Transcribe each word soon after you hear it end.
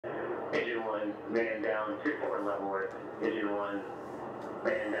Engine 1, man down, 2-4 level work. Engine 1,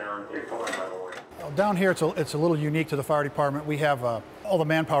 man down, 2-4 level work. Down here, it's a little unique to the fire department. We have all the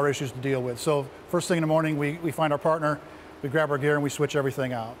manpower issues to deal with. So first thing in the morning, we find our partner, we grab our gear, and we switch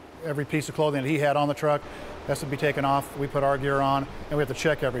everything out. Every piece of clothing that he had on the truck has to be taken off. We put our gear on, and we have to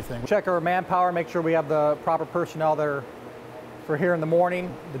check everything. Check our manpower, make sure we have the proper personnel there for here in the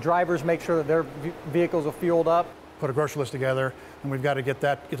morning. The drivers make sure that their vehicles are fueled up. Put a grocery list together, and we've got to get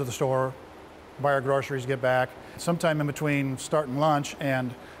to the store, buy our groceries, get back. Sometime in between starting lunch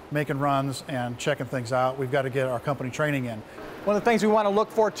and making runs and checking things out, we've got to get our company training in. One of the things we want to look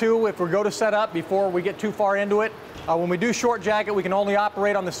for too, if we go to set up before we get too far into it, when we do short jacket, we can only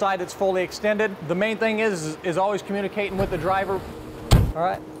operate on the side that's fully extended. The main thing is always communicating with the driver. All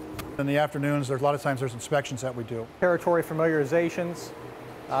right. In the afternoons, there's a lot of times there's inspections that we do. Territory familiarizations.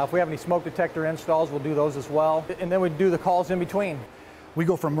 If we have any smoke detector installs, we'll do those as well. And then we do the calls in between. We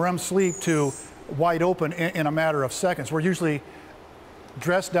go from REM sleep to wide open in a matter of seconds. We're usually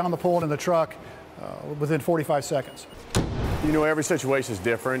dressed down the pole in the truck within 45 seconds. You know, every situation is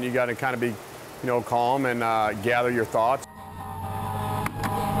different. You got to kind of be, calm and gather your thoughts.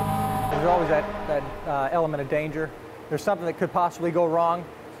 There's always that element of danger. There's something that could possibly go wrong.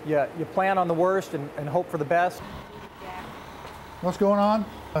 You plan on the worst and hope for the best. What's going on?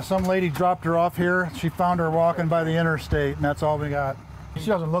 Some lady dropped her off here. She found her walking by the interstate, and that's all we got. She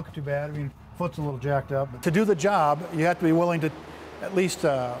doesn't look too bad. I mean, foot's a little jacked up. But to do the job, you have to be willing to at least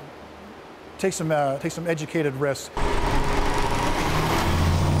take some educated risks.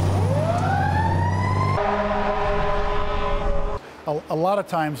 A lot of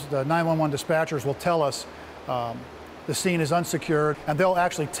times, the 911 dispatchers will tell us the scene is unsecured, and they'll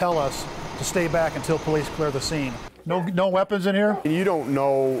actually tell us to stay back until police clear the scene. No weapons in here? You don't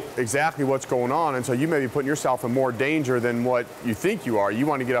know exactly what's going on, and so you may be putting yourself in more danger than what you think you are. You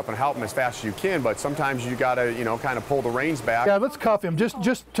want to get up and help them as fast as you can, but sometimes you got to, kind of pull the reins back. Yeah, let's cuff him,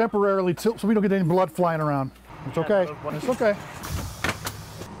 just temporarily, so we don't get any blood flying around. It's okay. It's okay.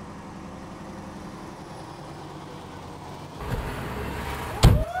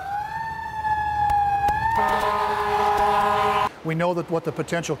 We know that what the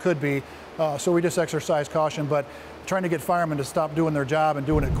potential could be, so we just exercise caution, but trying to get firemen to stop doing their job and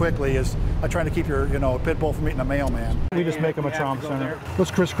doing it quickly is trying to keep your pit bull from eating a mailman. We just make them a trauma center. Let's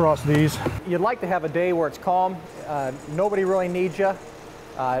crisscross these. You'd like to have a day where it's calm. Nobody really needs you.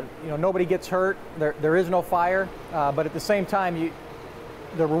 Nobody gets hurt. There is no fire, but at the same time,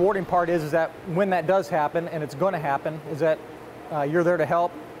 the rewarding part is that when that does happen, and it's going to happen, is that you're there to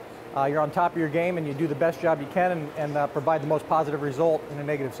help. You're on top of your game, and you do the best job you can and provide the most positive result in a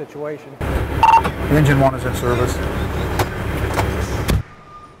negative situation. Engine 1 is in service.